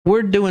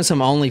we're doing some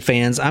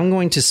OnlyFans. I'm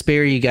going to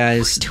spare you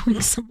guys. We're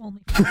doing some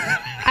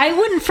OnlyFans. I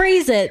wouldn't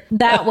phrase it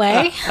that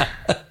way,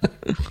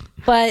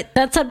 but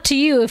that's up to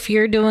you if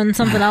you're doing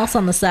something else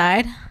on the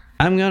side.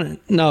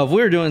 No, if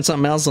we were doing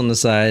something else on the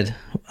side,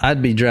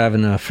 I'd be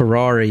driving a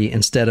Ferrari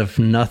instead of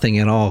nothing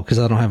at all because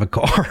I don't have a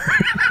car.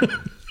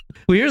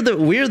 We're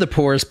the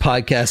poorest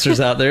podcasters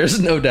out there. There's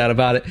no doubt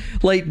about it.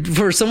 Like,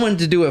 for someone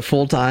to do it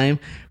full time,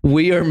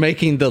 we are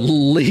making the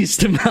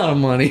least amount of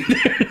money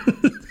there.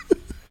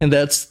 And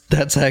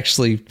that's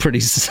actually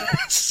pretty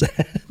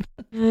sad.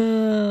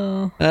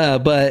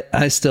 But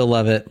I still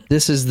love it.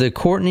 This is the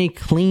Courtney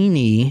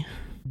Clenney.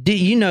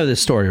 You know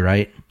this story,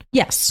 right?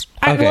 Yes.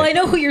 Okay. I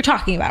know who you're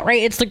talking about,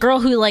 right? It's the girl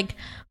who like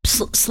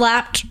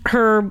slapped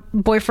her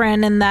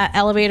boyfriend in that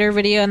elevator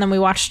video, and then we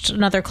watched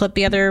another clip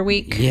the other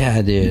week.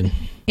 Yeah, dude.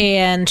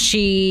 And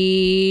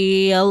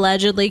she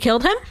allegedly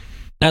killed him?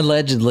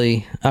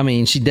 Allegedly. I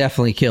mean, she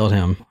definitely killed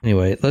him.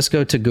 Anyway, let's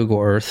go to Google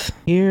Earth.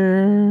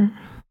 Here.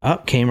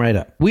 Came right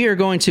up. We are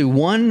going to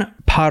One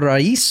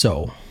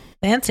Paraíso.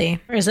 Fancy.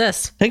 Where is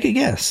this? Take a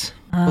guess.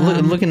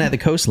 Looking at the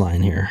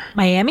coastline here.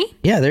 Miami?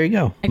 Yeah, there you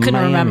go. I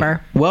couldn't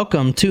remember.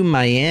 Welcome to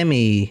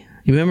Miami.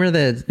 You remember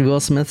that Will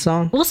Smith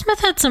song? Will Smith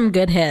had some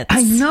good hits.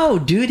 I know,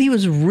 dude. He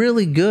was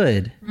really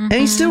good. Mm-hmm. And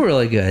he's still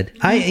really good.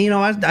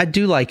 I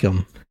do like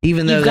him.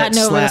 Even though that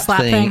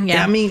slap thing.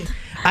 Yeah. I mean,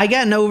 I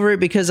gotten over it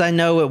because I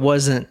know it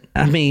wasn't,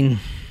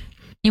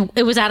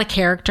 it was out of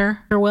character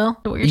for Will.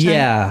 What you're saying?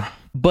 Yeah.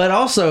 But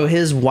also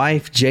his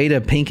wife,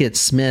 Jada Pinkett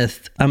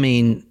Smith. I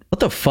mean,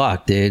 what the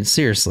fuck, dude?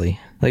 Seriously.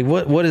 Like,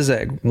 what is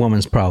that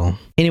woman's problem?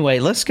 Anyway,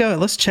 let's go.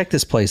 Let's check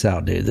this place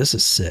out, dude. This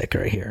is sick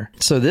right here.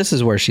 So this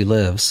is where she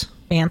lives.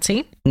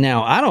 Fancy.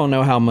 Now, I don't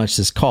know how much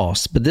this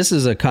costs, but this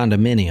is a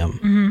condominium.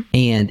 Mm-hmm.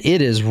 And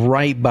it is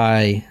right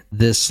by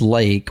this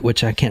lake,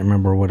 which I can't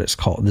remember what it's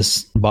called.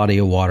 This body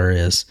of water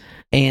is.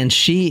 And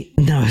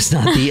no, it's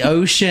not the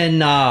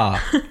ocean.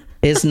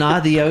 It's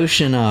not the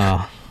ocean.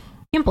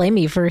 Can't blame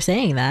me for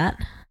saying that.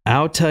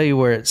 I'll tell you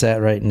where it's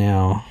at right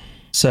now.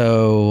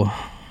 So,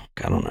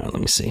 I don't know.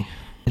 Let me see.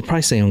 It'd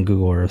probably say on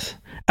Google Earth.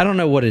 I don't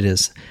know what it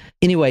is.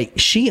 Anyway,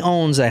 she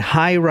owns a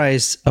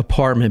high-rise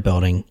apartment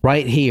building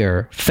right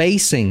here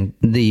facing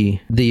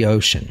the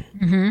ocean.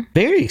 Mm-hmm.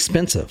 Very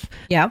expensive.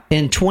 Yeah.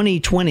 In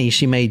 2020,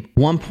 she made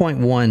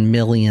 $1.1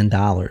 million.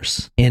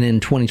 And in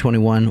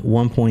 2021,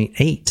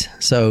 1.8.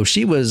 So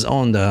she was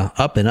on the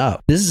up and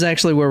up. This is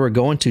actually where we're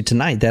going to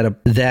tonight,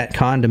 that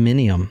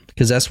condominium,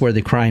 because that's where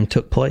the crime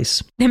took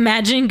place.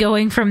 Imagine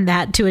going from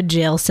that to a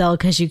jail cell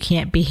because you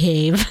can't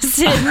behave,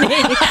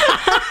 Sydney.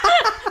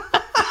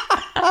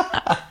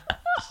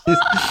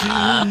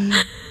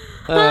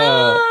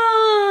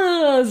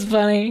 That's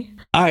funny.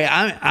 All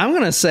right, I'm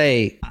gonna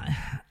say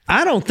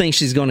I don't think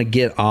she's gonna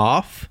get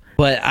off,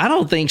 but I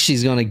don't think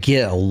she's gonna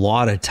get a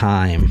lot of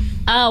time.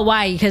 Oh,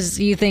 why? Because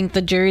you think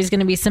the jury's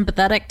gonna be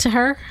sympathetic to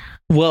her?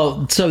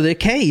 Well, so the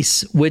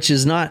case, which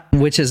has not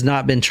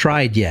been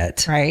tried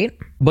yet, right?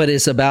 But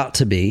it's about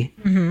to be,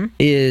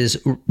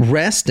 is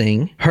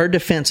resting. Her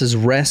defense is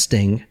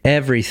resting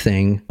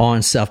everything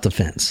on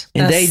self-defense,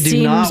 and they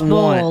do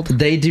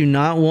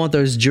not want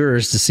those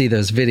jurors to see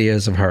those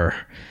videos of her.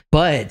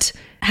 But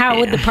how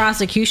would the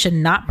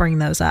prosecution not bring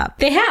those up?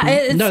 They have.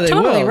 It's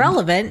totally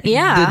relevant.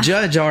 Yeah. The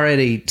judge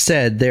already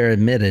said they're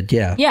admitted.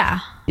 Yeah. Yeah.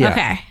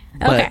 Okay.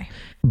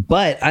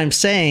 But I'm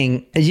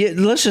saying,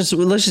 let's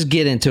just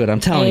get into it. I'm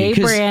telling you.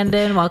 Hey,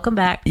 Brandon, welcome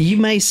back. You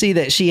may see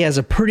that she has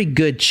a pretty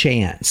good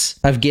chance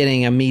of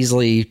getting a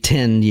measly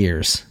 10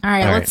 years. All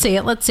right, let's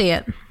see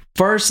it.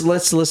 First,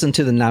 let's listen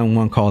to the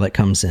 911 call that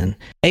comes in.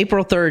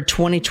 April 3rd,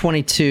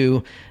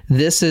 2022.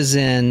 This is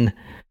in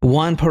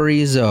One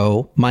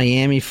Paraíso,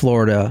 Miami,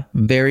 Florida.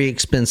 Very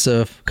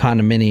expensive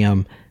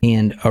condominium.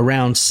 And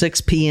around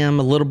 6 p.m.,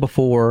 a little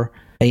before,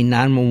 a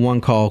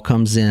 911 call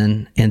comes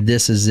in, and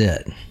this is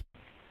it.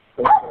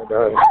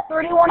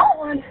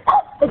 3101.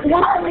 It's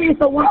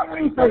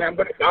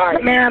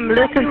 130. Ma'am,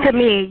 listen to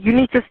me. You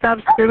need to stop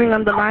screaming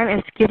on the line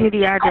and give me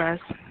the address.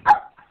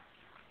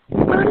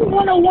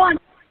 3101.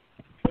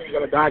 You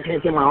gotta die. I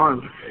can't feel my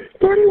arm.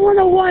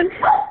 3101.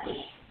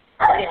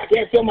 I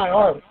can't feel my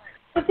arm.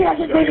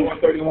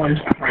 3131.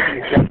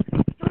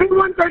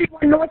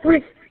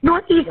 3131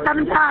 Northeast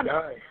 7 times.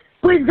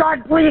 Please,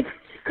 God, please.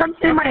 Come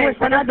see my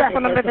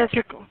address.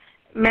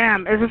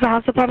 Ma'am, is this a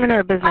house apartment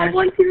or a business?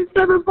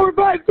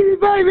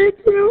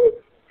 127453582.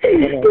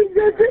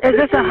 Is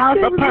this a house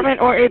apartment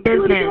or a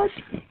business?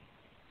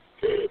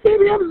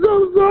 Baby, I'm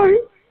so sorry.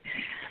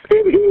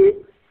 Baby.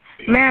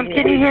 Ma'am,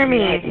 can you hear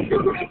me?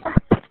 Give me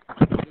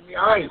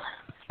eyes.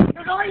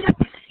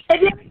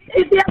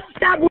 If you have a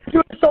stab wound to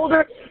your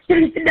shoulder,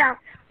 can you sit down?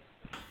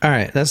 All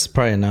right, that's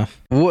probably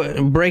enough.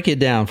 Break it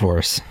down for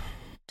us.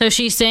 So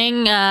she's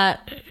saying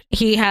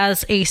he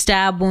has a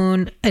stab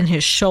wound in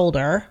his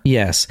shoulder.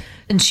 Yes.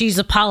 And she's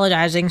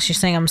apologizing. She's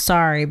saying, I'm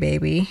sorry,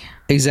 baby.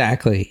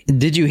 Exactly.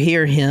 Did you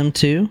hear him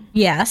too?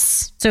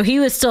 Yes. So he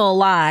was still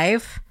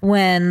alive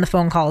when the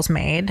phone call was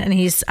made. And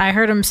I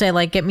heard him say,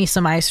 like, get me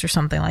some ice or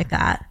something like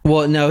that.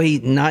 Well, no,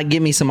 not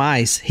get me some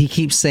ice. He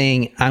keeps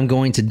saying, I'm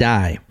going to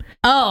die.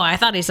 Oh, I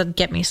thought he said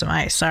get me some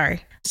ice.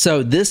 Sorry.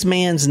 So this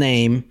man's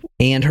name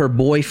and her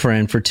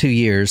boyfriend for 2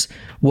 years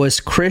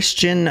was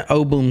Christian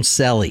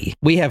Obumseli.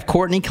 We have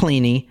Courtney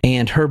Clenney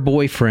and her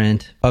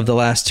boyfriend of the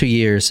last 2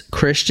 years,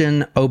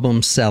 Christian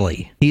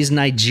Obumseli. He's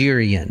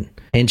Nigerian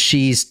and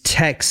she's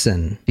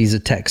Texan. He's a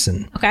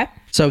Texan. Okay.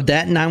 So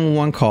that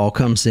 911 call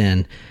comes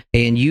in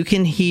and you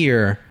can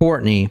hear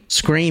Courtney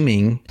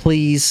screaming,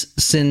 please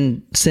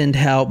send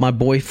help. My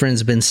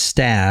boyfriend's been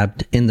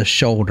stabbed in the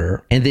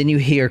shoulder. And then you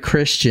hear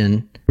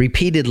Christian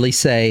repeatedly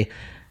say,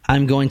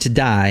 I'm going to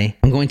die.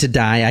 I'm going to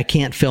die. I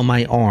can't feel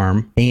my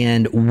arm.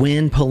 And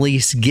when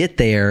police get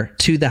there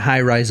to the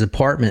high-rise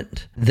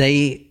apartment,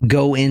 they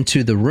go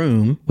into the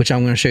room, which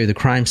I'm going to show you the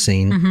crime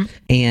scene,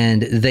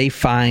 and they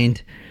find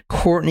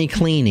Courtney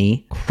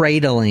Clenney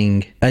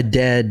cradling a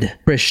dead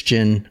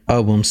Christian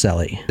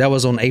Obumseli. That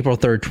was on April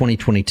 3rd,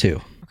 2022.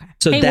 Okay.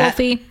 So hey,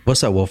 Wolfie.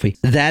 What's up, Wolfie?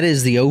 That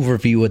is the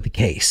overview of the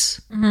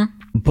case.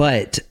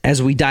 But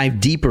as we dive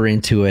deeper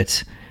into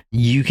it,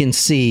 you can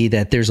see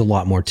that there's a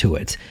lot more to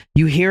it.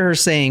 You hear her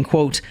saying,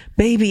 quote,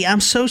 baby, I'm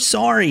so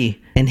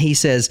sorry. And he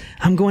says,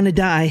 I'm going to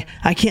die.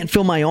 I can't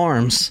feel my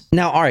arms.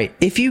 Now, all right,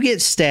 if you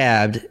get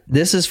stabbed,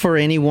 this is for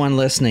anyone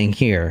listening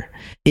here.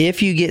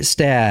 If you get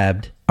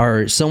stabbed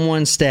or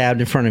someone stabbed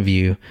in front of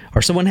you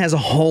or someone has a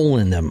hole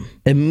in them,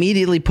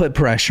 immediately put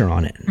pressure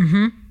on it.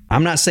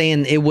 I'm not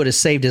saying it would have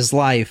saved his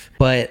life,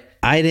 but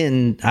I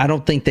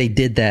don't think they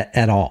did that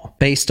at all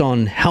based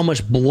on how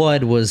much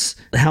blood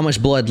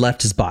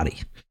left his body.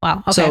 Wow.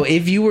 Okay. So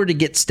if you were to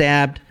get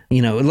stabbed,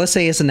 let's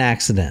say it's an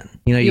accident,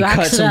 you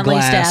cut some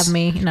glass. Stab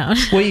me. No.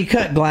 Well, you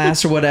cut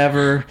glass or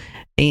whatever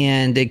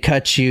and it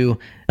cuts you,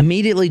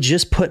 immediately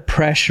just put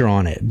pressure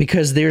on it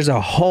because there's a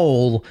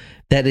hole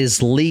that is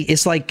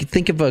it's like,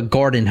 think of a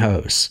garden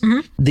hose.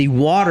 The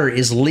water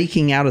is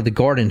leaking out of the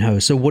garden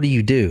hose. So what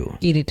do?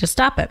 You need to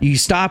stop it. You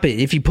stop it.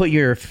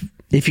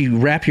 If you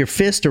wrap your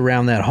fist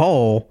around that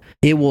hole,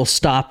 it will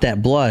stop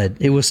that blood.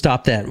 It will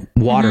stop that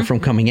water from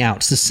coming out.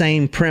 It's the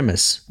same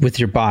premise with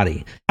your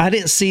body. I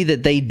didn't see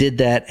that they did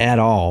that at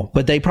all,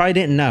 but they probably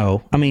didn't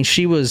know. I mean,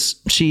 she's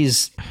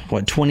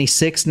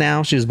 26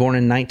 now? She was born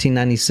in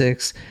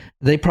 1996.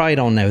 They probably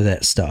don't know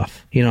that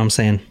stuff. You know what I'm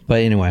saying? But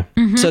anyway,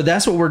 so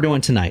that's what we're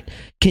doing tonight.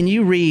 Can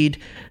you read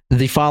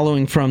the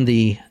following from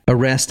the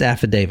arrest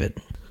affidavit?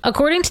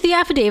 According to the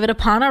affidavit,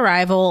 upon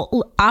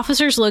arrival,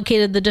 officers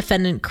located the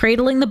defendant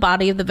cradling the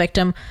body of the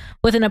victim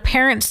with an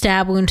apparent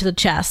stab wound to the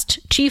chest.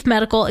 Chief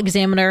Medical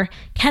Examiner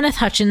Kenneth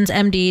Hutchins,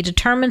 MD,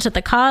 determined that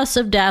the cause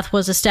of death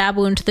was a stab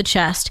wound to the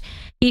chest.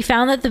 He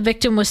found that the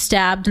victim was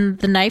stabbed and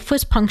that the knife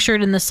was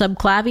punctured in the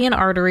subclavian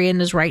artery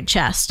in his right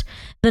chest.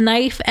 The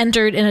knife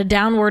entered in a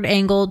downward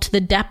angle to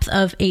the depth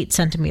of 8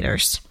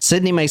 centimeters.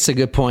 Sydney makes a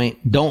good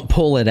point. Don't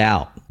pull it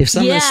out. If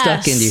something's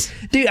stuck in you.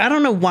 Dude, I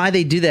don't know why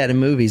they do that in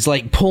movies,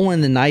 like pulling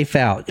the knife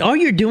out. All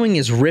you're doing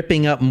is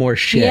ripping up more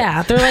shit.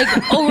 Yeah, they're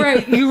like, all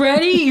right, you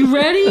ready? You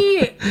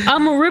ready?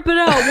 I'm going to rip it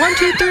out. 1,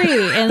 2,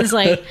 3. And it's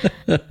like,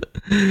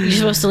 you're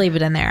supposed to leave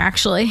it in there,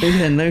 actually.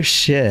 Yeah, no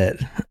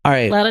shit. All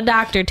right. Let a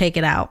doctor take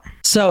it out.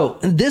 So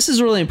this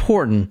is really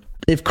important.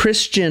 If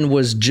Christian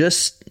was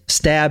just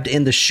stabbed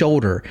in the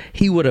shoulder,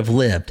 he would have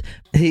lived.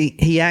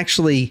 He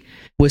actually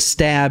was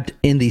stabbed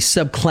in the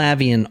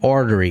subclavian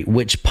artery,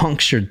 which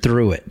punctured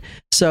through it.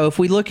 So if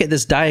we look at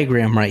this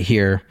diagram right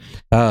here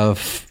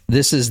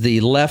this is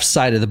the left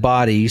side of the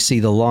body, you see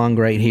the lung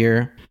right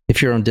here.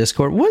 If you're on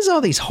Discord, what is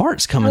all these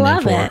hearts coming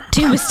in for? I love it.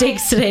 2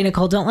 mistakes today,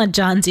 Nicole. Don't let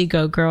John's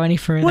ego grow any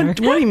further. What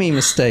do you mean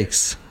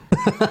mistakes?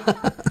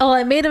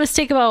 I made a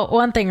mistake about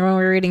one thing when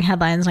we were reading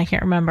headlines and I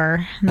can't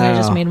remember. And I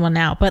just made one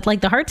now. But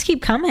the hearts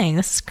keep coming.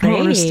 This is great. I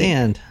don't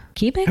understand.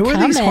 Keep it Who coming.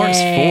 Who are these hearts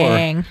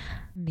for?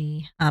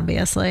 Me,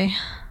 obviously.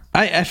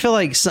 I feel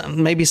like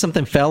maybe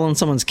something fell on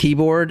someone's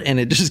keyboard and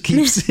it just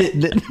keeps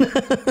hitting it.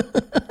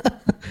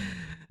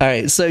 All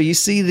right, so you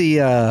see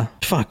the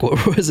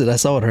what was it? I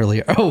saw it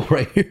earlier. Oh,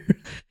 right here.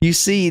 You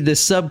see the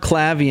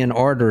subclavian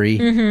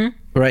artery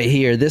right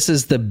here. This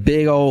is the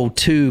big old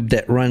tube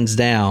that runs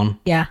down.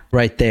 Yeah.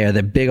 Right there,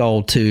 the big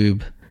old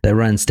tube that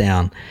runs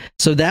down.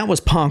 So that was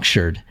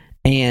punctured.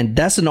 And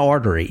that's an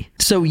artery.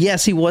 So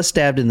yes, he was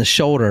stabbed in the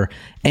shoulder,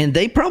 and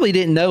they probably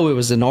didn't know it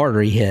was an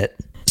artery hit.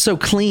 So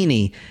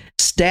Clenney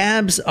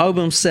stabs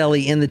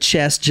Obumseli in the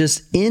chest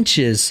just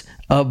inches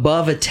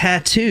above a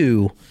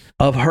tattoo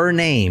of her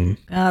name.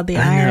 Oh, the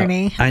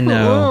irony. I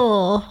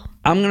know. Ooh.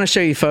 I'm going to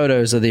show you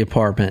photos of the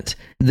apartment.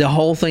 The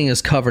whole thing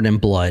is covered in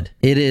blood.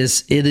 It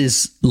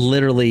is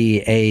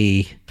literally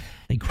a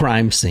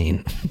crime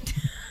scene.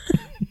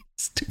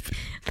 Stupid.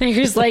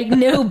 There's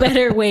no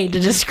better way to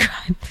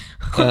describe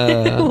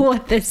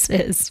what this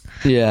is.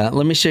 Yeah,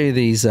 let me show you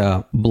these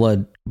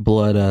blood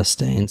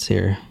stains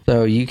here.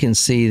 So you can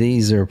see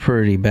these are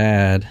pretty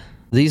bad.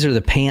 These are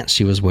the pants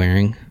she was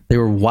wearing. They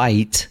were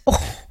white.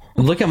 Oh.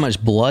 Look how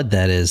much blood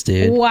that is,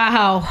 dude.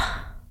 Wow.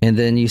 And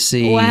then you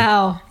see...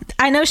 Wow.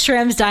 I know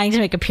Shrem's dying to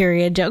make a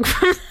period joke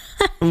from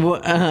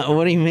that.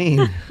 What do you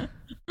mean?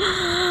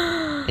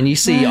 And you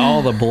see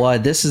all the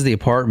blood. This is the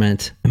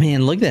apartment.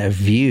 Man, look at that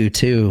view,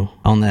 too,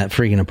 on that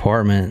freaking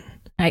apartment.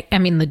 I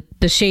mean,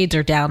 the shades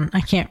are down.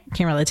 I can't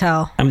really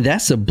tell. I mean,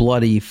 that's a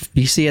bloody,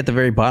 you see at the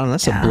very bottom,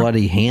 that's a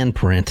bloody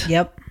handprint.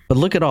 Yep. But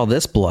look at all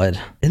this blood.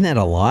 Isn't that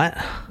a lot?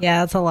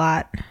 Yeah, it's a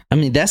lot. I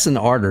mean, that's an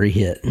artery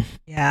hit.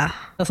 Yeah,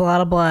 that's a lot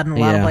of blood in a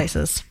lot of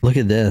places. Look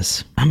at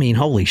this. I mean,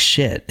 holy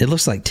shit. It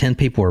looks like 10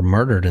 people were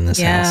murdered in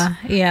this house.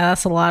 Yeah,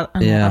 that's a lot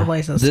in a lot of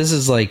places. This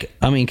is like,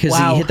 I mean, because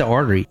he hit the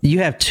artery. You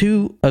have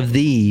 2 of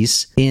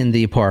these in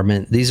the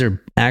apartment. These are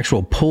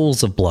actual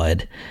pools of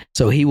blood.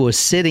 So he was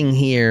sitting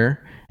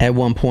here at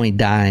one point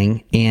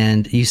dying,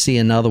 and you see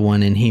another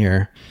one in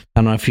here. I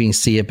don't know if you can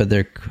see it, but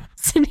they're...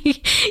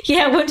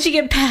 Yeah, once you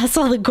get past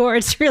all the gore,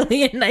 it's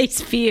really a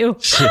nice view.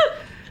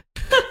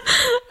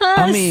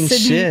 I mean,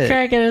 Sydney shit.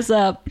 Cracking us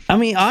up. I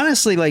mean,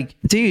 honestly, like,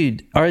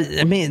 dude,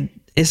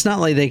 it's not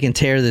like they can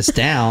tear this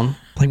down.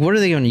 Like, what are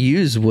they going to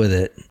use with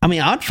it? I mean,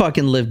 I'd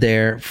fucking live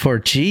there for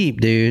cheap,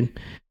 dude.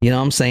 You know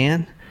what I'm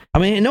saying? I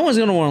mean, no one's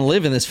going to want to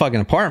live in this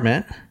fucking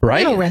apartment,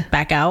 right? It'll rent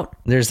back out.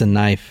 There's the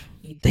knife.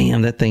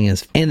 Damn, that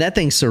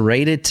thing's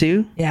serrated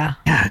too? Yeah.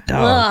 God,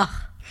 dog. Ugh.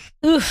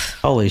 Oof.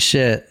 Holy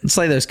shit. It's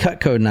like those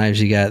Cutco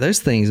knives you got. Those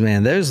things,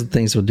 man, those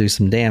things will do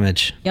some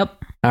damage.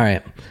 Yep. All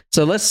right.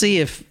 So let's see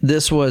if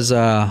this was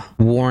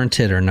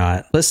warranted or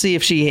not. Let's see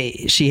if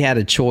she had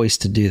a choice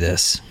to do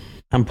this.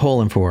 I'm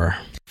pulling for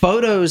her.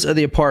 Photos of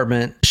the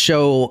apartment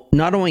show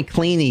not only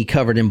Clenney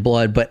covered in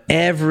blood, but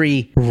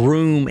every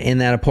room in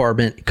that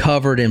apartment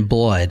covered in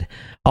blood.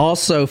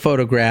 Also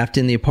photographed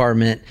in the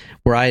apartment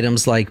were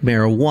items like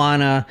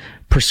marijuana,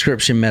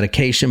 prescription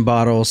medication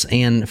bottles,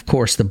 and of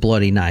course the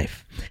bloody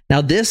knife.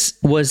 Now this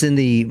was in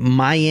the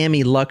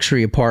Miami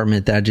luxury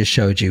apartment that I just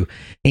showed you.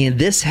 And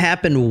this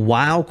happened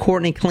while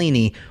Courtney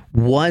Clenney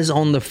was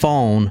on the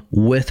phone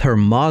with her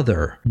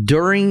mother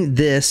during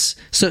this.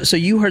 So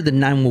you heard the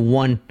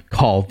 911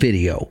 call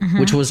video,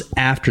 which was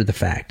after the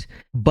fact.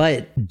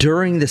 But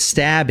during the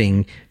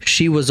stabbing,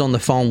 she was on the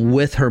phone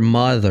with her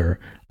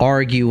mother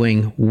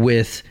arguing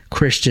with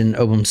Christian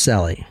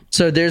Obumseli.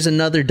 So there's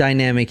another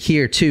dynamic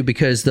here too,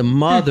 because the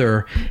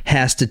mother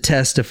has to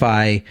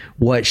testify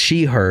what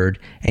she heard,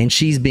 and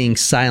she's being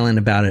silent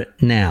about it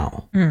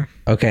now.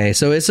 Okay,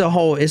 so it's a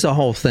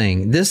whole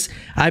thing. This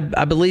I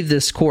believe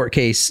this court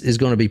case is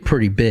going to be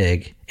pretty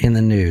big in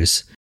the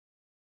news.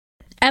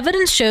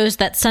 Evidence shows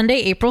that Sunday,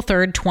 April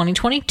 3rd,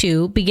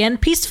 2022 began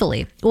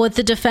peacefully, with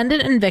the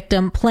defendant and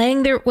victim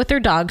playing with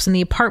their dogs in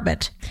the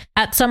apartment.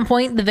 At some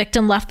point, the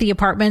victim left the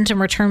apartment and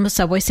returned with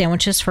Subway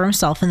sandwiches for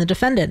himself and the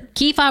defendant.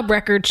 Key fob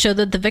records show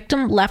that the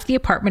victim left the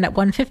apartment at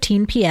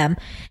 1:15 p.m.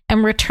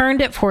 and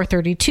returned at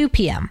 4:32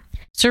 p.m.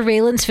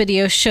 Surveillance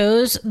video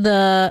shows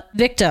the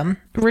victim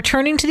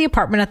returning to the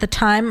apartment at the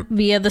time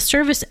via the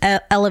service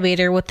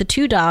elevator, with the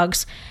 2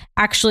 dogs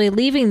actually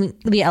leaving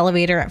the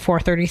elevator at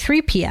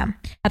 4:33 p.m.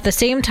 At the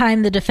same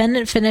time, the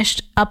defendant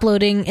finished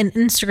uploading an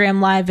Instagram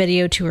live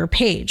video to her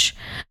page.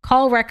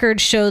 Call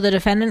records show the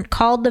defendant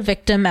called the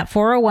victim at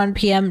 4:01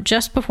 p.m.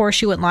 just before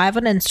she went live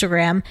on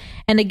Instagram,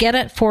 and again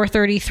at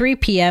 4:33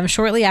 p.m.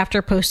 shortly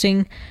after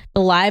posting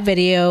the live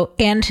video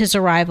and his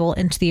arrival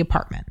into the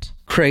apartment.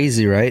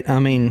 Crazy, right? I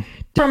mean,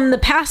 from the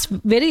past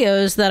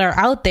videos that are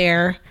out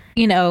there,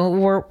 you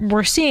know,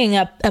 we're seeing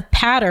a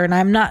pattern.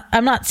 I'm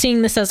not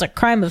seeing this as a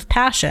crime of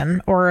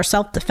passion or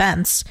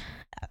self-defense.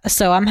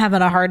 So I'm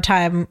having a hard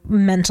time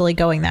mentally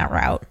going that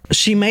route.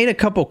 She made a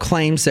couple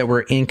claims that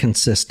were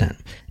inconsistent.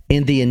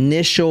 In the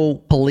initial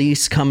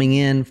police coming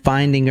in,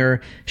 finding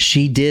her,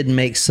 she did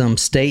make some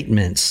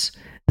statements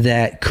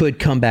that could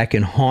come back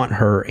and haunt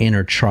her in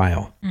her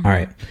trial. All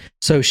right.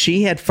 So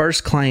she had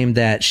first claimed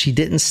that she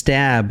didn't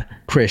stab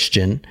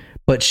Christian,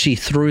 but she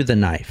threw the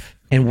knife.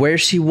 And where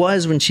she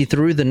was when she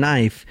threw the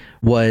knife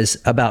was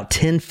about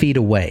 10 feet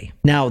away.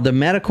 Now, the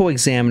medical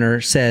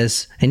examiner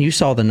says, and you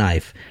saw the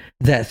knife,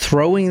 that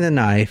throwing the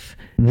knife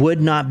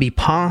would not be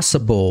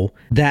possible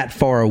that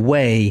far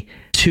away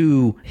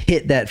to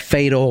hit that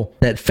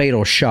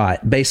fatal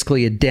shot,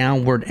 basically a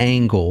downward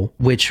angle,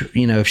 which,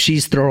 you know, if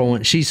she's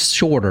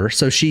shorter,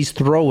 so she's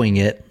throwing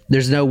it,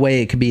 there's no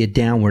way it could be a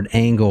downward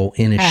angle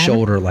in his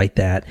shoulder like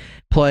that.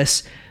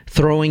 Plus,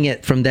 throwing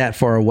it from that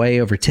far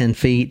away over 10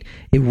 feet,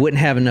 it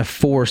wouldn't have enough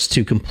force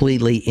to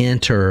completely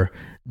enter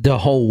the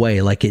whole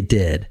way like it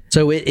did.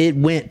 So it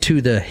went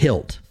to the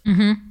hilt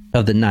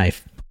of the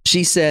knife.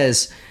 She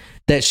says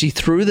that she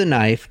threw the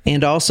knife,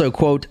 and also,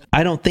 quote,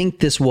 I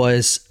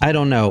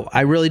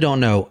really don't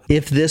know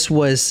if this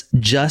was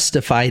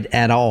justified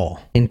at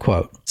all, end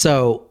quote.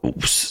 So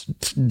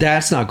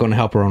that's not going to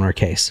help her on her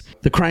case.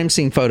 The crime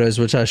scene photos,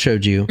 which I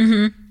showed you,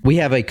 we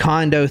have a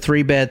condo,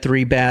 3-bed,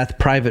 3-bath,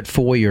 private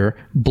foyer,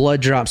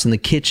 blood drops in the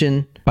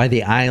kitchen by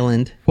the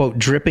island, quote,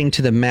 dripping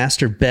to the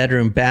master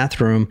bedroom,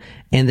 bathroom,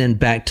 and then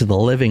back to the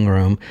living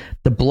room.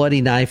 The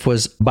bloody knife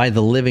was by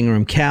the living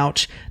room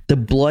couch. The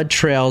blood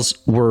trails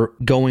were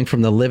going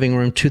from the living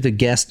room to the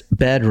guest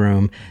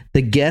bedroom.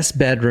 The guest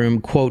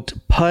bedroom, quote,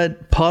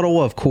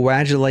 puddle of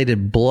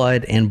coagulated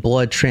blood and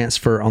blood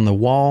transfer on the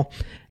wall,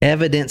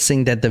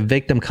 evidencing that the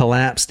victim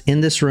collapsed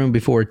in this room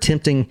before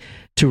attempting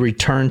to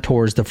return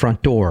towards the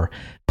front door.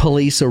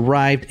 police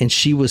arrived and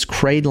she was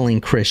cradling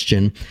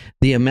Christian.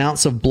 The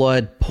amounts of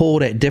blood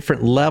pulled at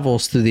different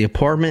levels through the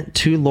apartment.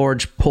 2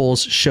 large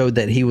pulls showed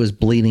that he was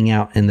bleeding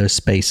out in those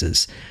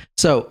spaces.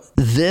 So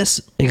this,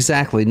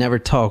 exactly, never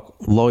talk,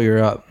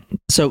 lawyer up.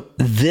 So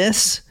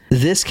this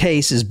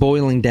case is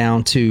boiling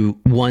down to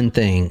one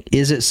thing.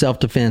 Is it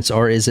self-defense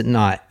or is it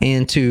not?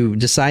 And to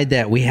decide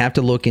that, we have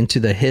to look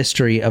into the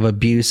history of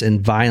abuse and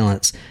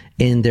violence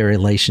in their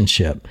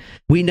relationship.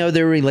 We know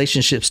their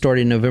relationship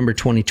started in November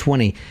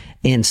 2020,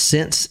 and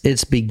since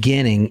its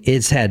beginning,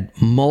 it's had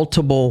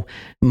multiple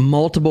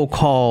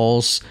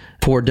calls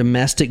for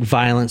domestic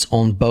violence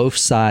on both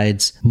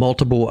sides,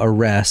 multiple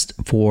arrests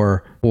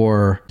for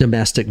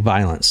domestic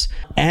violence.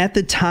 At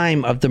the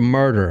time of the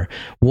murder,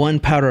 One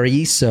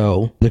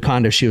Paraíso, the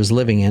condo she was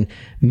living in,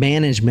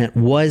 management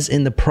was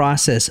in the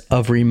process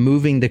of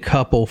removing the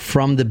couple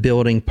from the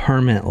building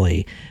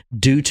permanently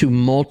due to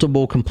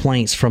multiple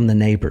complaints from the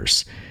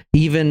neighbors.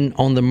 Even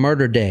on the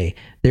murder day,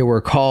 there were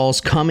calls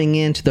coming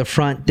into the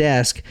front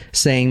desk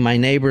saying, my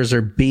neighbors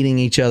are beating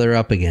each other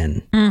up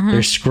again.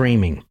 They're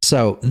screaming.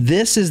 So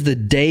this is the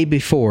day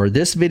before.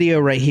 This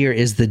video right here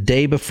is the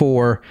day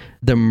before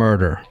the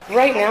murder.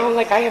 Right now,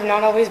 like, I have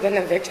not always been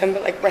a victim,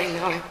 but like right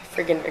now I'm a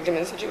freaking victim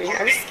in the situation.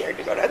 I'm scared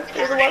to go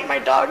downstairs and walk my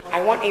dog.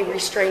 I want a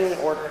restraining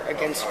order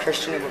against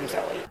Christian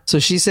Abumseli. So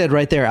she said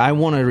right there, I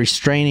want a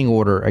restraining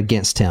order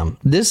against him.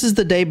 This is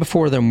the day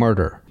before the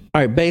murder. All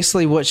right,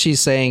 basically what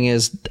she's saying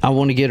is, I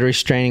want to get a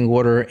restraining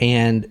order,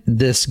 and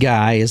this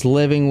guy is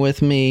living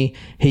with me.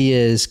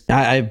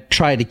 I've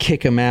tried to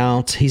kick him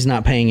out. He's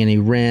not paying any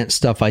rent,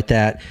 stuff like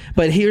that.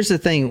 But here's the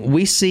thing.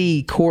 We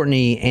see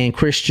Courtney and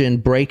Christian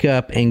break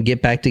up and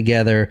get back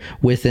together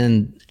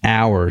within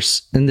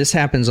hours. And this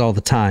happens all the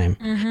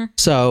time.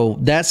 So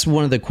that's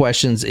one of the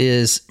questions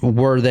is,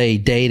 were they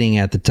dating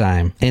at the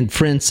time? And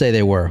friends say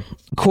they were.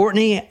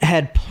 Courtney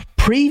had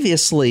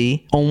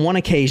previously, on one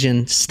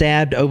occasion,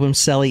 stabbed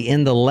Abumseli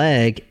in the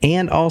leg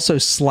and also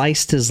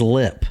sliced his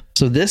lip.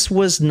 So this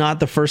was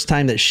not the first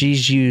time that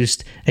she's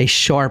used a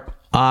sharp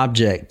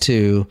object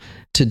to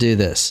do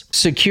this.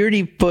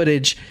 Security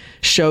footage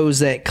shows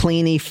that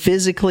Clenney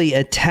physically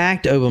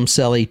attacked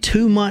Abumseli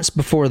 2 months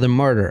before the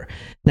murder.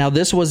 Now,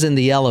 this was in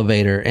the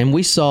elevator, and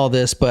we saw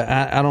this, but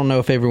I don't know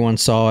if everyone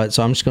saw it,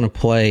 so I'm just going to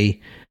play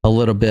a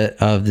little bit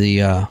of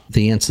the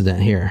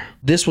incident here.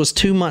 This was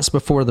 2 months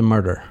before the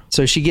murder.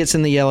 So she gets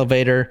in the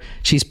elevator,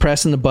 she's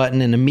pressing the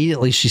button, and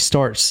immediately she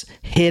starts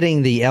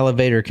hitting the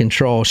elevator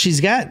control. She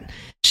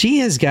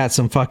has got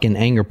some fucking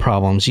anger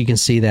problems. You can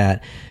see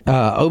that.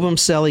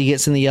 Abumseli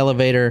gets in the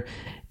elevator.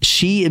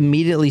 She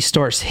immediately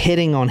starts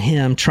hitting on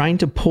him, trying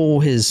to pull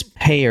his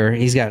hair.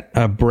 He's got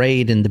a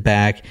braid in the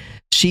back.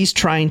 She's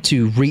trying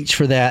to reach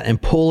for that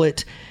and pull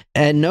it.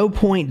 At no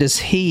point does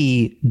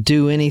he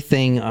do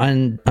anything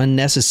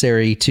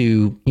unnecessary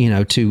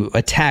to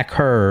attack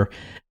her.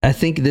 I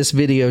think this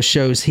video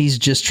shows he's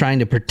just trying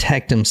to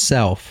protect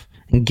himself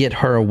and get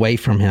her away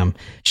from him.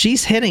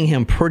 She's hitting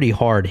him pretty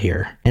hard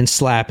here and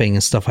slapping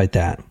and stuff like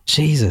that.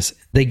 Jesus.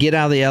 They get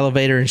out of the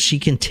elevator and she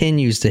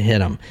continues to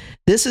hit him.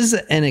 This is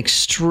an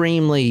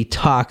extremely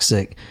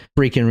toxic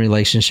freaking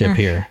relationship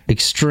here.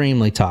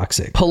 Extremely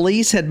toxic.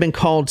 Police had been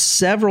called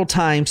several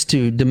times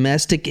to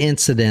domestic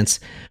incidents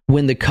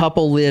when the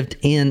couple lived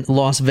in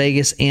Las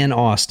Vegas and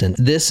Austin.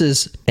 This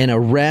is an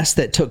arrest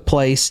that took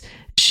place.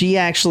 She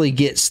actually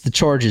gets the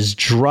charges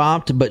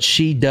dropped, but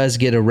she does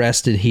get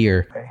arrested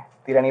here. Okay.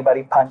 Did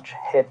anybody punch,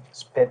 hit,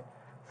 spit,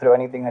 throw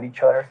anything at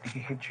each other? Did he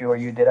hit you or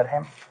you did at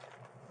him?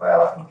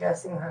 Well, I'm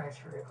guessing that I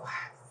threw a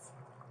glass.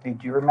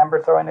 Did you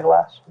remember throwing a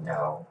glass?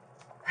 No,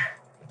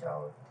 I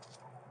don't.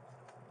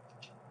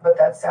 But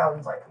that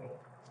sounds like me.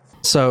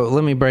 So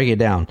let me break it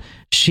down.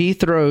 She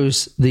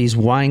throws these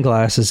wine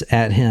glasses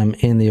at him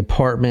in the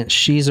apartment.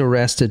 She's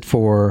arrested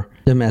for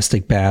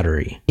domestic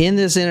battery. In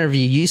this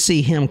interview, you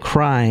see him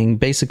crying,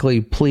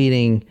 basically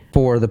pleading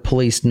for the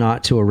police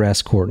not to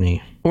arrest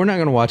Courtney. We're not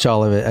going to watch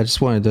all of it. I just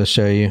wanted to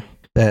show you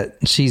that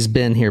she's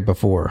been here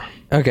before.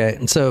 Okay,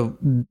 so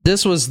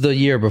this was the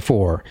year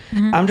before.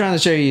 I'm trying to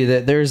show you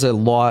that there's a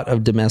lot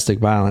of domestic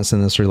violence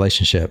in this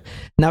relationship.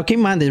 Now, keep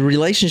in mind, the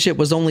relationship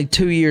was only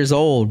 2 years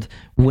old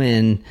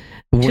when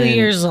 2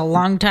 years is a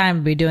long time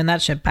to be doing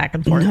that shit back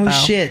and forth. No though.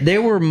 shit.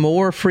 There were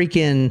more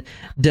freaking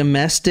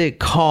domestic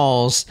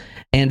calls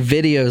and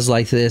videos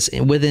like this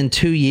within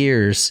 2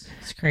 years.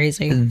 It's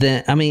crazy.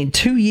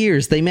 2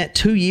 years. They met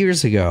 2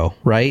 years ago,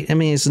 right? I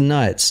mean, it's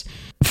nuts.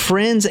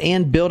 Friends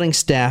and building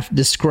staff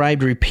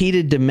described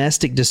repeated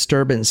domestic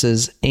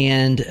disturbances,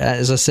 and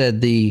as I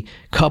said, the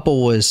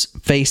couple was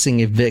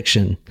facing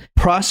eviction.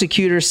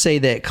 Prosecutors say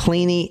that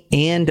Clenney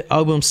and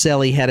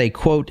Abumseli had a,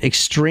 quote,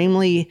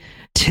 extremely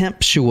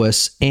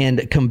tempestuous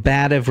and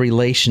combative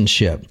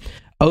relationship.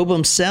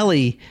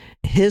 Abumseli,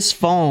 his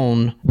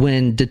phone,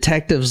 when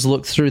detectives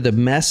looked through the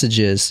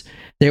messages,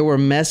 there were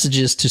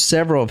messages to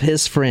several of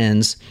his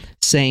friends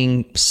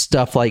saying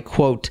stuff like,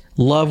 quote,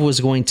 love was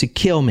going to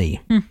kill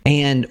me,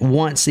 and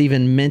once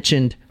even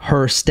mentioned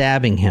her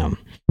stabbing him.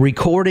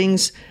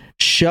 Recordings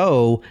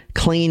show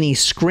Clenney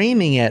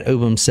screaming at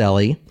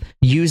Obumseli,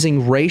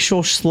 using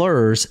racial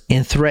slurs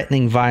and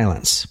threatening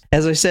violence.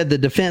 As I said, the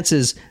defense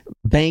is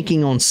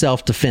banking on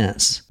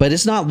self-defense, but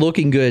it's not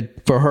looking good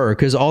for her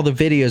because all the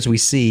videos we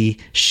see,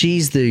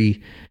 she's the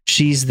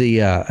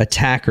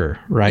attacker,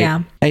 right?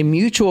 Yeah. A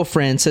mutual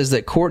friend says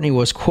that Courtney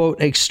was,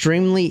 quote,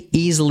 extremely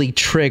easily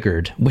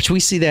triggered, which we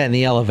see that in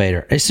the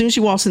elevator. As soon as she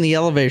walks in the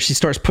elevator, she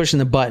starts pushing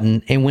the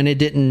button, and when it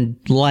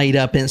didn't light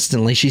up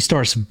instantly, she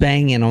starts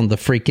banging on the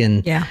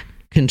freaking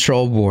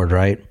control board,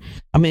 right?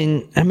 I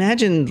mean,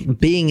 imagine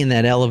being in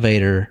that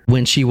elevator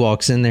when she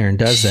walks in there and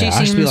does that.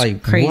 I should be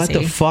like, crazy. What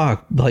the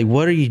fuck? Like,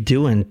 what are you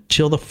doing?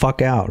 Chill the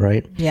fuck out,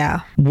 right? Yeah.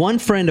 One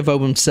friend of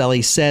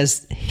Obumseli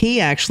says he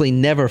actually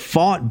never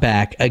fought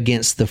back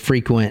against the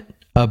frequent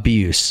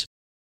abuse,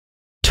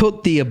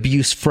 took the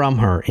abuse from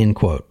her, end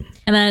quote.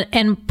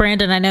 And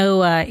Brandon, I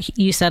know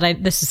you said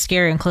this is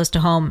scary and close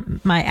to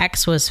home. My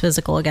ex was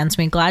physical against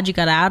me. Glad you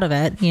got out of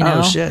it. You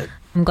know? Oh, shit.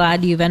 I'm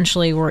glad you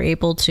eventually were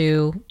able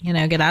to,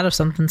 get out of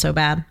something so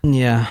bad.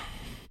 Yeah.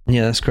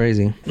 Yeah, that's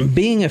crazy.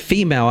 Being a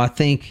female, I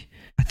think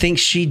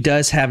she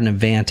does have an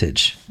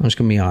advantage. I'm just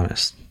going to be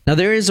honest. Now,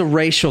 there is a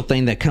racial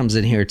thing that comes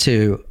in here,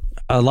 too.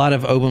 A lot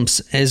of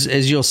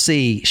as you'll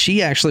see,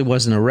 she actually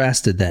wasn't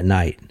arrested that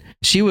night.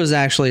 She was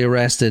actually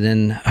arrested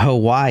in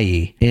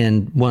Hawaii,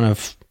 in one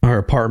of her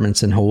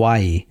apartments in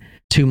Hawaii,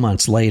 2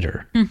 months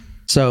later.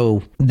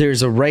 So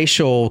there's a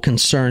racial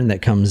concern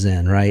that comes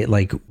in, right?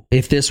 Like,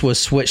 if this was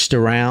switched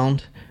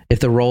around, if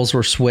the roles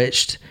were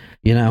switched,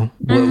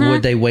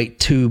 would they wait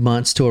 2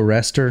 months to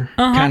arrest her,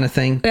 kind of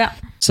thing? Yeah.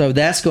 So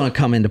that's going to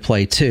come into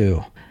play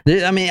too.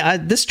 I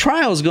mean, this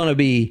trial is going to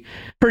be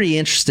pretty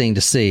interesting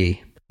to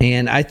see.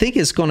 And I think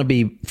it's going to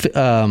be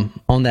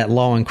on that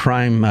Law and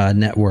Crime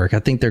network. I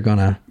think they're going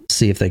to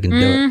see if they can do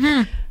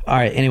it. All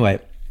right. Anyway,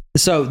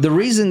 so the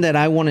reason that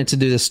I wanted to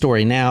do this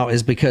story now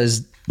is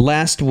because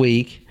last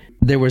week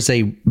there was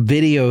a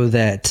video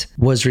that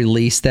was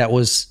released that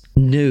was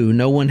new.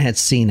 No one had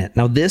seen it.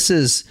 Now, this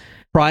is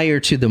prior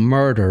to the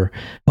murder,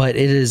 but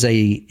it is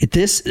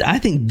I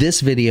think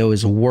this video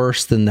is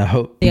worse than the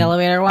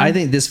elevator one. I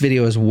think this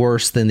video is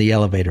worse than the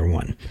elevator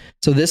one.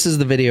 So this is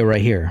the video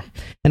right here.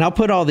 And I'll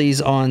put all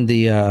these on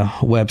the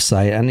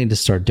website. I need to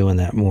start doing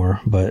that more,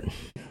 but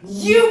I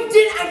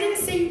didn't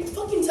say you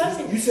fucking touched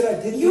me. You said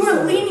I did. You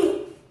were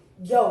leaning.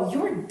 Yo, you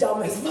were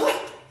dumb as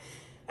fuck.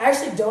 I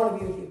actually don't want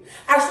to be with you.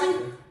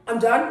 Actually, I'm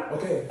done.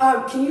 Okay.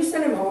 Can you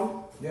send him home?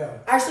 Yeah.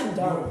 Actually, I'm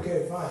done.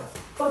 Okay, fine.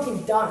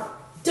 Fucking done.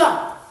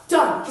 Done.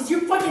 Because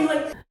you're fucking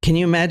like... Can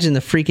you imagine the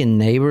freaking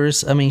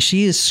neighbors? I mean,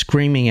 she is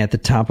screaming at the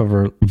top of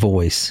her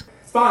voice.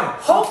 Fine.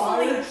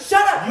 Hopefully,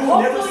 shut up. You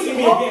will never see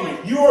me again.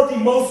 You are the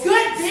most...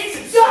 Good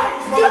bitch.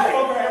 Good.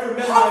 motherfucker I ever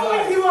met in my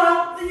life.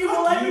 Hopefully you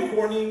will let me...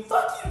 Courtney.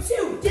 Fuck you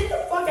too. Get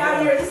the fuck out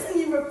of here. This isn't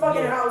even your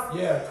fucking house.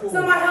 Yeah, cool. It's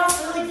not my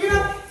house. Like, you're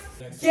not...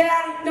 Get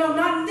out. No,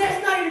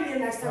 that's not even your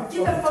next time.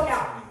 Get the fuck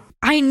out.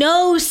 I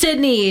know,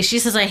 Sydney. She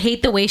says, I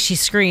hate the way she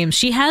screams.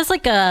 She has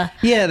like that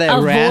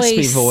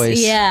raspy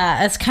voice.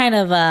 Yeah, it's kind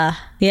of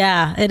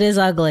it is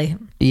ugly.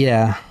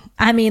 Yeah.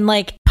 I mean,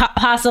 like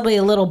possibly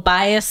a little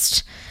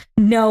biased,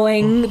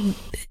 knowing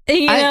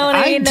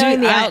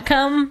the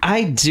outcome.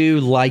 I do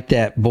like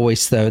that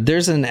voice though.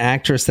 There's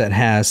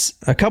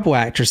a couple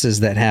actresses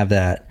that have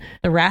that.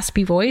 The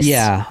raspy voice?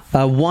 Yeah.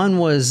 One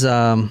was,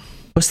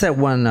 what's that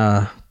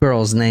one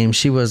girl's name?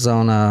 She was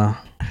on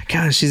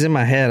gosh, she's in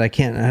my head. I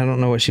don't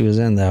know what she was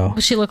in though. What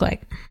does she look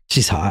like?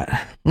 She's hot.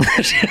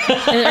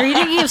 Are you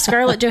thinking of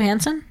Scarlett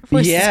Johansson?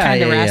 Voice is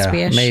kind of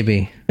raspy-ish.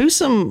 Maybe. Who's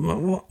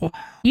some...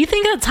 You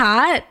think that's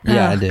hot?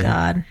 Yeah, I do.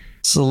 God.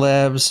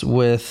 Celebs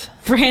with...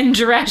 Fran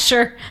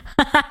Drescher.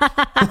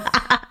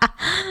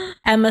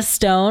 Emma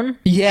Stone.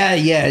 Yeah.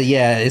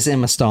 It's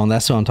Emma Stone.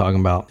 That's what I'm talking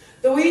about.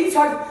 The way you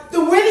treated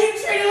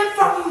the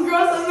fucking girls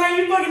last night,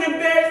 you fucking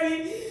embarrassed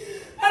me.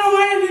 I don't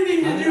want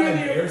anything to do with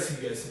you.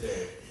 Embarrassing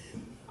yesterday.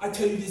 I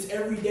tell you this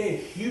every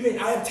day.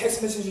 I have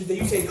text messages that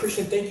you say,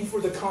 Christian, thank you for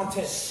the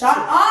content. Shut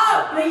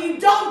up! But you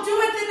don't do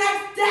it the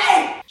next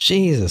day!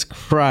 Jesus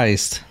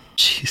Christ.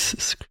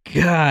 Jesus.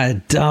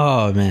 God,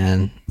 dog,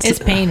 man. It's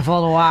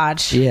painful to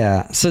watch.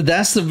 Yeah. So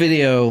that's the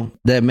video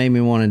that made me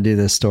want to do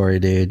this story,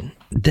 dude.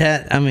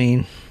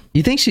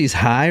 You think she's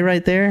high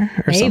right there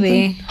or Maybe.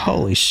 something?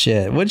 Holy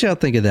shit. What'd y'all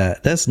think of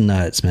that? That's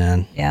nuts,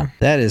 man. Yeah.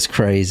 That is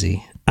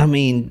crazy. I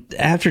mean,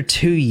 after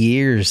 2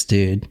 years,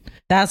 dude.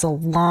 That's a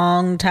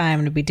long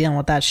time to be dealing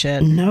with that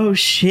shit. No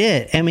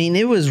shit. I mean,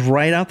 it was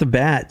right out the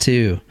bat,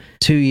 too.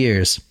 2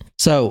 years.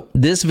 So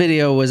this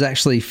video was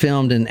actually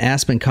filmed in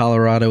Aspen,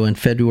 Colorado in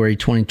February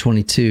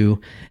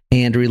 2022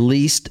 and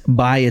released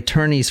by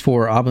attorneys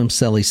for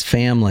Obumseli's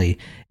family.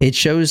 It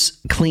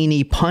shows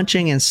Clenney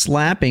punching and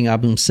slapping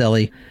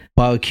Obumseli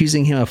while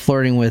accusing him of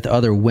flirting with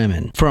other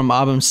women. From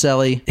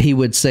Obumseli, he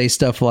would say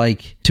stuff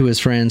like to his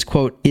friends,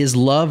 quote, "Is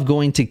love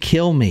going to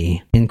kill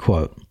me?" End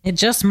quote. It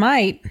just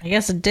might. I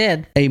guess it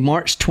did. A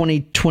March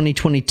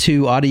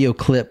 2022 audio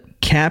clip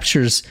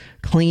captures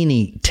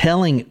Clenney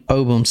telling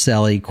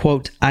Obumseli,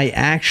 quote, "I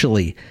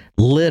actually,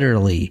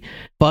 literally,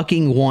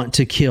 fucking want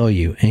to kill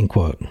you," end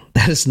quote.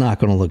 That is not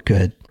going to look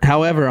good.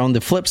 However, on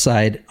the flip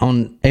side,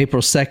 on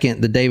April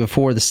 2nd, the day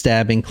before the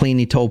stabbing,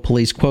 Clenney told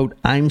police, quote,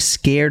 "I'm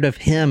scared of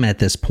him at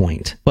this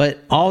point."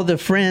 But all the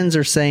friends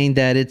are saying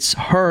that it's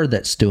her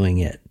that's doing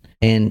it,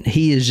 and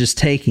he is just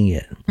taking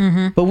it.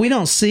 But we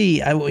don't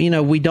see,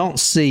 we don't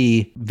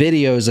see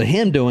videos of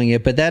him doing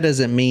it, but that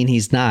doesn't mean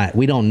he's not.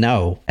 We don't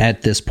know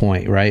at this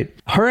point, right?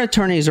 Her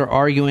attorneys are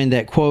arguing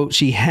that, quote,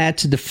 she had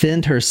to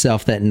defend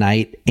herself that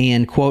night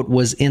and, quote,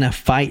 was in a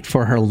fight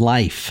for her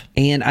life.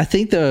 And I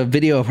think the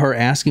video of her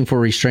asking for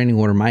a restraining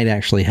order might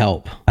actually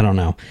help. I don't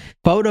know.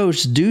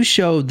 Photos do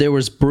show there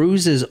was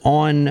bruises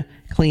on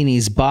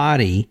Clenney's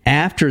body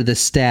after the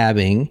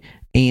stabbing,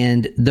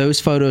 and those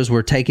photos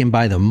were taken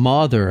by the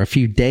mother a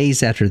few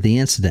days after the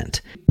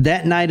incident.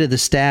 That night of the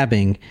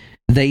stabbing,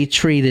 they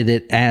treated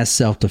it as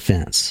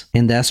self-defense,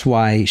 and that's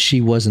why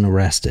she wasn't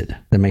arrested.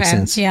 That makes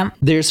sense? Yeah.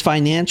 There's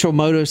financial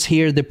motives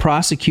here. The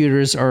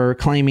prosecutors are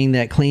claiming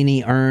that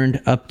Clenney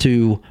earned up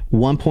to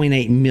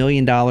 $1.8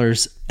 million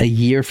a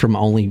year from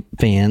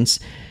OnlyFans.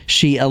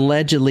 She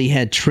allegedly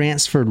had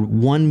transferred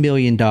 $1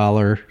 million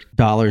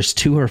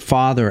to her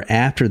father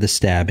after the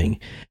stabbing.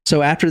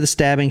 So after the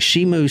stabbing,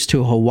 she moves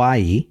to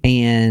Hawaii,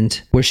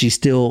 and where she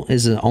still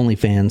is an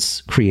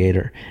OnlyFans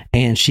creator,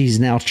 and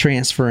she's now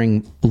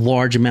transferring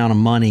large amount of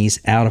monies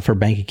out of her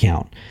bank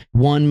account.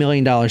 $1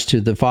 million to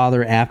the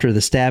father after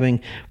the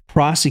stabbing.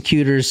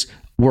 Prosecutors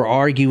were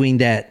arguing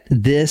that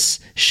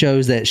this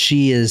shows that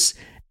she is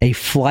a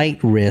flight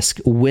risk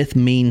with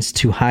means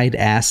to hide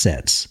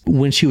assets.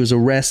 When she was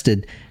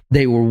arrested,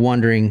 they were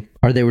wondering,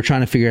 or they were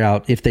trying to figure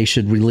out if they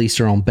should release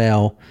her on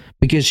bail,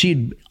 because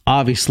she'd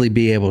obviously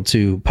be able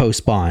to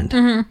post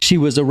bond. She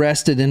was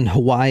arrested in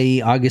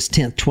Hawaii August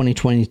 10th,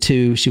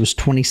 2022. She was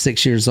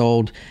 26 years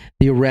old.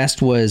 The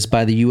arrest was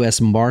by the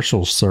U.S.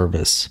 Marshals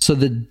Service. So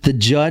the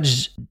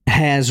judge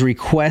has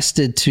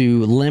requested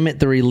to limit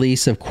the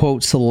release of,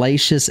 quote,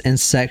 salacious and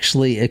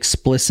sexually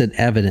explicit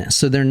evidence.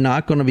 So they're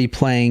not going to be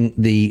playing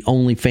the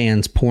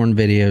OnlyFans porn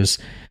videos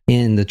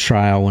in the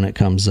trial when it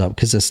comes up,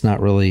 because it's not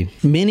really...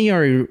 Many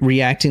are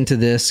reacting to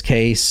this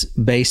case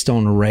based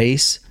on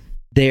race.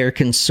 They're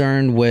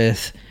concerned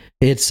with,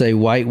 it's a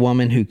white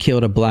woman who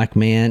killed a black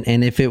man,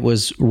 and if it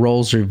was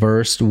roles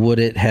reversed, would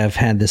it have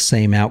had the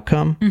same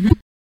outcome?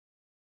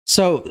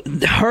 So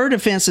her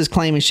defense is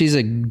claiming she's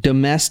a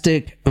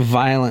domestic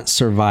violence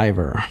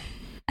survivor.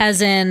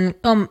 As in,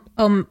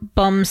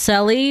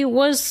 Bumselli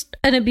was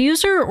an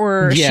abuser,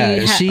 or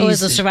she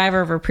was a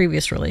survivor of her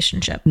previous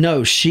relationship?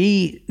 No,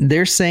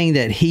 they're saying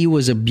that he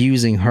was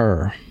abusing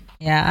her.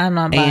 Yeah, I'm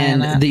not buying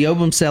that. And the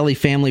Obumselli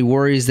family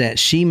worries that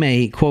she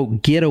may,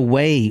 quote, get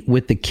away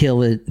with the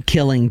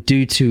killing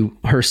due to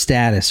her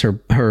status,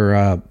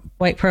 her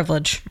white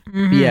privilege.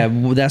 Yeah,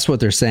 that's what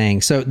they're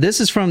saying. So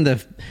this is from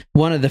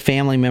one of the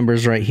family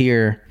members right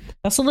here.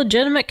 That's a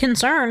legitimate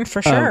concern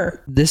for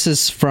sure. This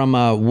is from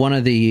one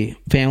of the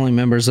family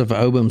members of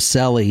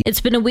Obumselli.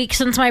 It's been a week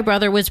since my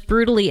brother was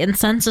brutally and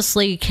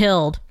senselessly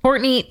killed.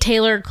 Courtney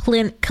Taylor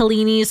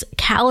Clenney's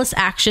callous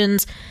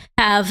actions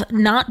have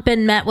not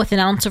been met with an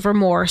ounce of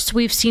remorse.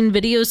 We've seen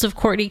videos of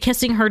Courtney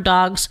kissing her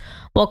dogs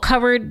while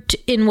covered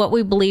in what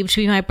we believe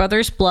to be my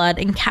brother's blood,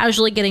 and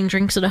casually getting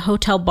drinks at a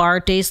hotel bar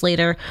days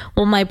later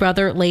while my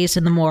brother lays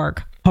in the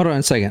morgue. Hold on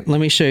a second.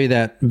 Let me show you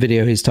that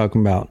video he's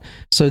talking about.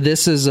 So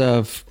this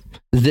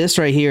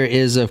right here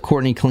is of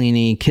Courtney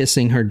Clenney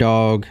kissing her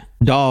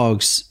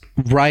dogs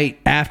right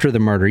after the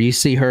murder. You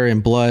see her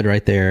in blood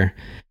right there.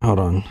 Hold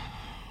on.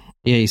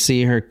 Yeah, you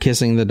see her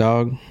kissing the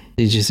dog?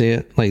 Did you see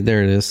it? Like,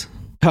 there it is.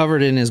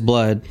 Covered in his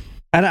blood.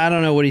 I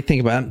don't know. What do you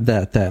think about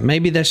that?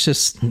 Maybe that's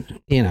just,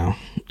 I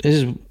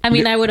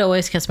mean, I would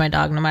always kiss my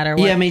dog no matter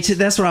what. Yeah, me too.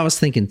 That's what I was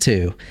thinking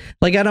too.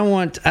 Like, I don't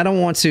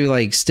want to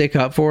like stick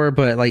up for her,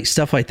 but like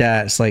stuff like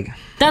that, it's like,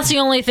 that's the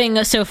only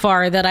thing so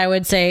far that I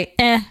would say,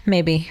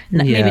 maybe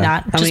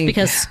not. Just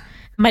because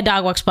my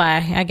dog walks by,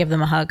 I give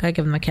them a hug, I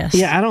give them a kiss.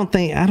 Yeah, I don't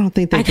think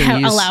they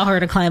can allow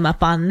her to climb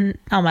up on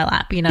my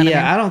lap. You know? What I mean?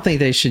 I don't think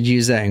they should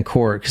use that in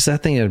court, because I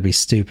think it would be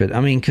stupid. I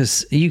mean,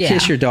 because you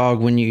kiss your dog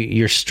when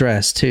you're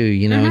stressed too,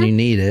 and you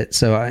need it.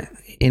 So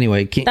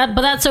but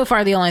that's so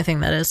far the only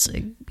thing that is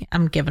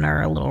I'm giving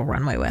her a little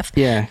runway with.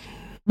 Yeah.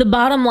 The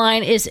bottom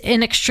line is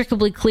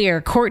inextricably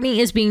clear. Courtney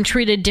is being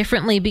treated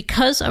differently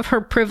because of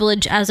her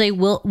privilege as a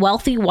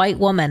wealthy white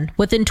woman.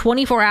 Within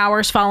 24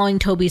 hours following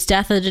Toby's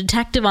death, a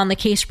detective on the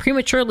case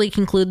prematurely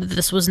concluded that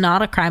this was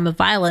not a crime of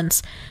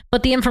violence,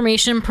 but the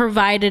information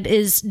provided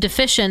is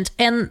deficient,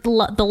 and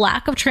the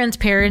lack of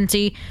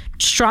transparency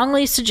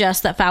strongly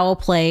suggests that foul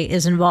play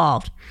is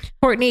involved.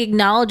 Courtney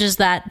acknowledges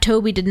that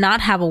Toby did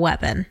not have a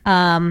weapon.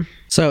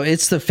 So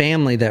it's the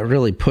family that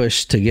really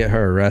pushed to get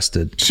her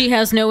arrested. She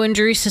has no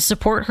injuries to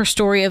support her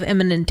story of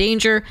imminent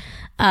danger.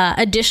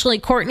 Additionally,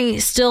 Courtney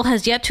still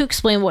has yet to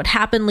explain what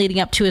happened leading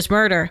up to his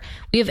murder.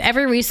 We have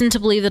every reason to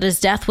believe that his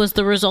death was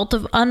the result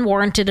of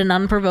unwarranted and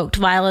unprovoked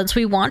violence.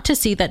 We want to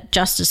see that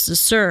justice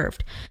is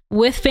served.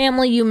 With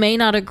family, you may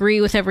not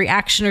agree with every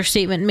action or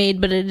statement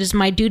made, but it is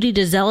my duty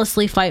to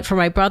zealously fight for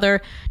my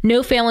brother.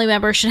 No family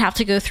member should have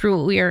to go through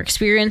what we are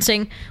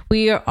experiencing.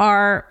 We have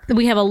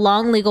a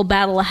long legal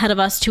battle ahead of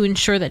us to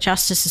ensure that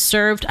justice is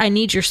served. I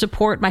need your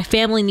support. My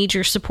family needs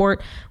your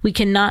support. We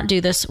cannot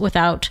do this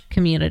without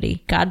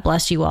community. God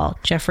bless you all.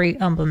 Jeffrey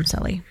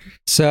Umbumselli.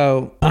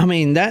 So, I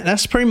mean,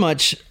 that's pretty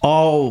much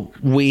all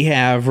we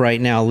have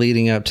right now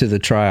leading up to the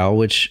trial,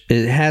 which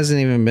it hasn't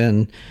even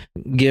been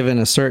given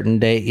a certain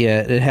date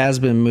yet. It has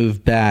been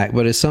moved back,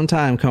 but it's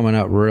sometime coming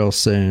up real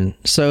soon.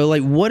 So,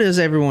 like, what does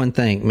everyone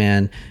think,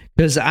 man?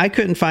 Because I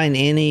couldn't find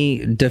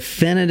any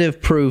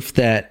definitive proof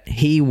that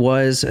he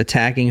was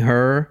attacking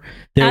her.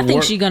 I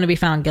think she's going to be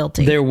found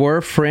guilty. There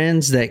were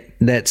friends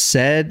that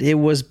said it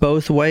was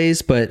both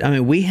ways, but, I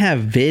mean, we have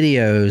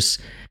videos.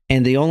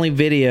 And the only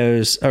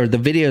videos, or the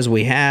videos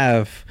we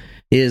have,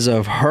 is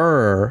of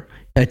her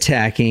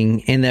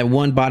attacking, and that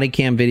one body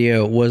cam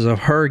video was of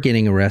her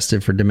getting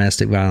arrested for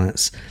domestic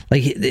violence.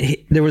 Like,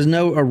 there was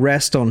no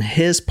arrest on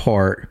his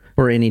part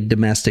for any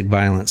domestic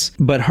violence,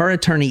 but her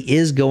attorney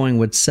is going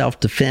with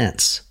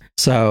self-defense.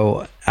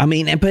 So, I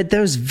mean, but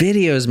those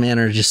videos, man,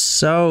 are just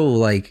so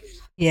like...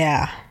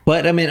 Yeah.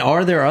 But, I mean,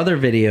 are there other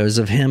videos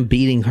of him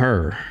beating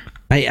her?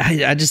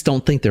 I just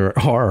don't think there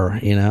are,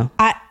 you know?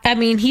 I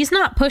mean, he's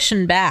not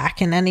pushing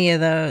back in any of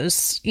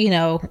those, you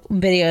know,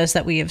 videos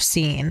that we have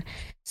seen.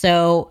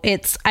 So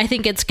I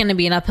think it's going to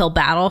be an uphill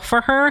battle for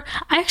her.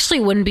 I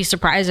actually wouldn't be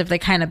surprised if they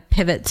kind of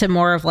pivot to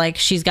more of like,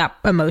 she's got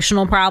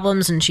emotional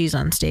problems and she's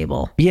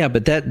unstable. Yeah,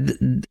 but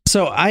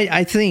so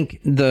I think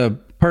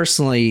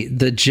personally,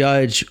 the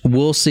judge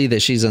will see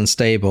that she's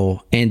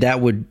unstable, and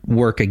that would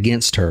work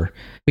against her.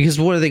 Because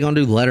what are they going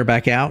to do? Let her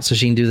back out so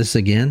she can do this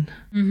again?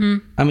 Mm-hmm.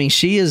 I mean,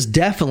 she is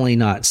definitely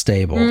not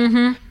stable.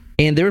 Mm-hmm.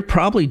 And there were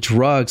probably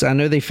drugs. I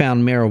know they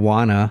found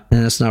marijuana,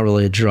 and that's not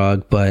really a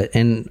drug,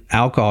 and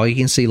alcohol. You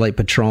can see like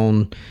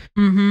Patron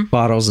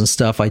bottles and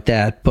stuff like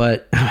that.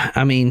 But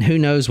I mean, who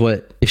knows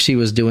if she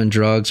was doing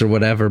drugs or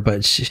whatever.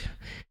 But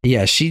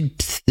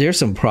there's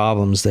some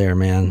problems there,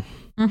 man.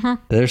 Mm-hmm.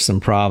 There's some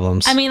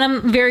problems. I mean,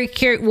 I'm very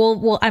curious.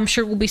 I'm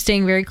sure we'll be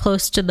staying very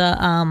close to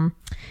the,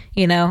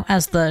 you know,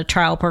 as the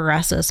trial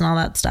progresses and all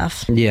that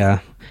stuff. Yeah.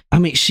 I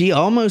mean, she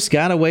almost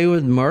got away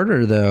with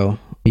murder, though.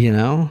 You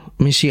know,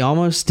 I mean, she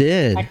almost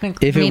did.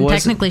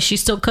 Technically, she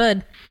still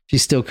could. She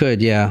still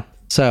could, yeah.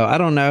 So I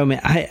don't know,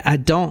 man. I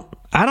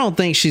don't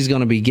think she's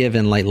going to be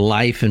given like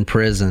life in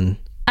prison.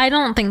 I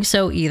don't think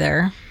so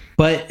either.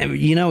 But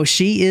you know,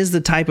 she is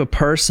the type of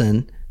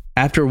person.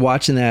 After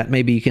watching that,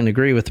 maybe you can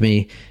agree with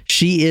me.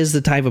 She is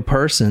the type of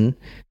person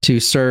to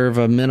serve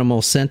a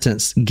minimal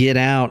sentence, get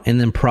out, and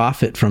then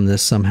profit from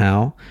this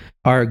somehow,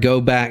 or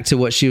go back to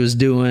what she was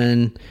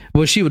doing.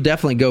 Well, she would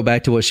definitely go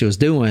back to what she was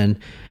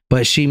doing,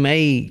 but she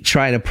may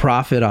try to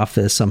profit off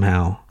this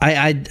somehow.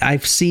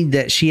 I've seen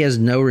that she has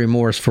no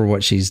remorse for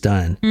what she's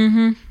done.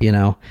 Mm-hmm. You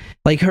know,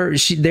 like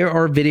there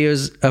are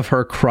videos of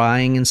her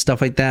crying and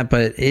stuff like that,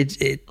 but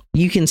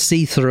you can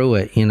see through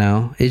it, you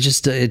know. It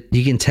just,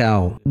 you can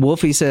tell.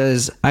 Wolfie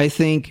says, I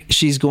think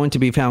she's going to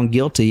be found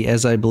guilty,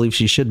 as I believe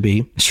she should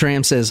be.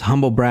 Shram says,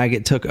 humble brag,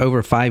 it took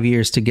over 5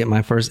 years to get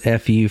my first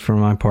FU from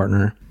my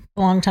partner.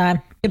 Long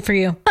time. Good for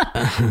you.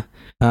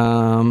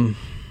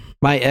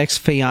 My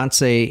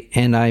ex-fiance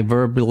and I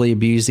verbally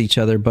abused each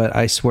other, but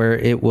I swear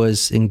it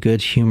was in good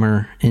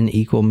humor in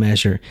equal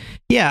measure.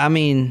 Yeah, I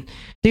mean,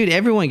 dude,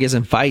 everyone gets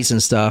in fights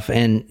and stuff,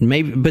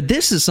 but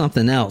this is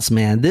something else,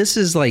 man. This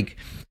is like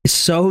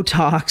so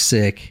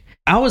toxic.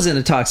 I was in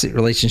a toxic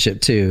relationship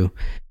too,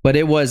 but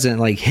it wasn't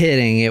like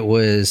hitting. It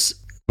was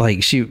like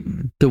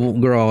the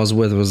girl I was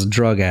with was a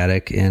drug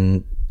addict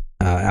and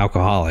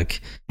alcoholic,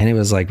 and it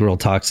was like real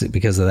toxic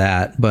because of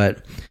that.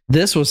 But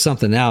this was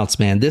something else,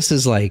 man. This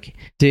is like,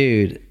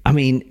 dude, I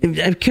mean,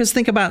 because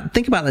think about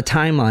the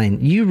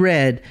timeline. You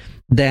read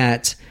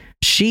that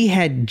she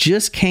had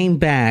just came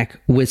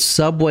back with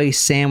Subway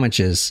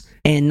sandwiches,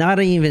 and not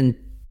even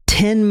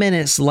 10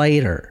 minutes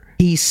later,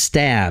 he's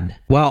stabbed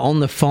while on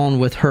the phone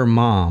with her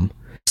mom.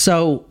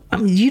 So, I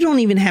mean, you don't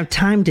even have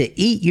time to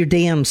eat your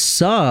damn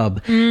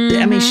sub.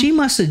 Mm-hmm. I mean, she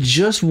must have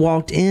just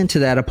walked into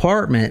that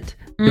apartment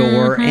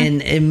door,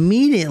 and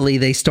immediately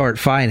they start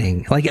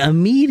fighting. Like,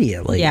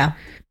 immediately. Yeah.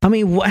 I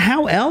mean,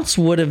 how else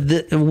would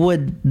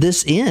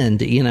this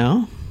end, you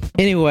know?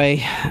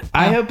 Anyway,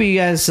 I hope you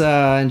guys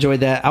enjoyed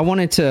that. I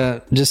wanted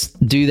to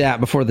just do that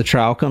before the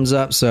trial comes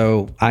up,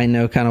 so I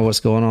know kind of what's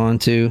going on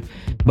too.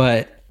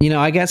 But, you know,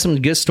 I got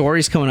some good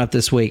stories coming up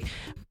this week.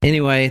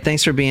 Anyway,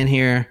 thanks for being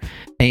here.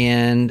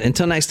 And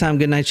until next time,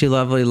 good night, you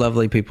lovely,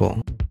 lovely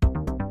people.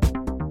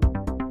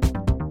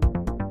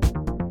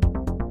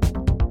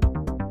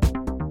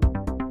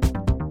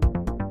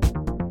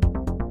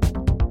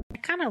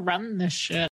 Run this shit.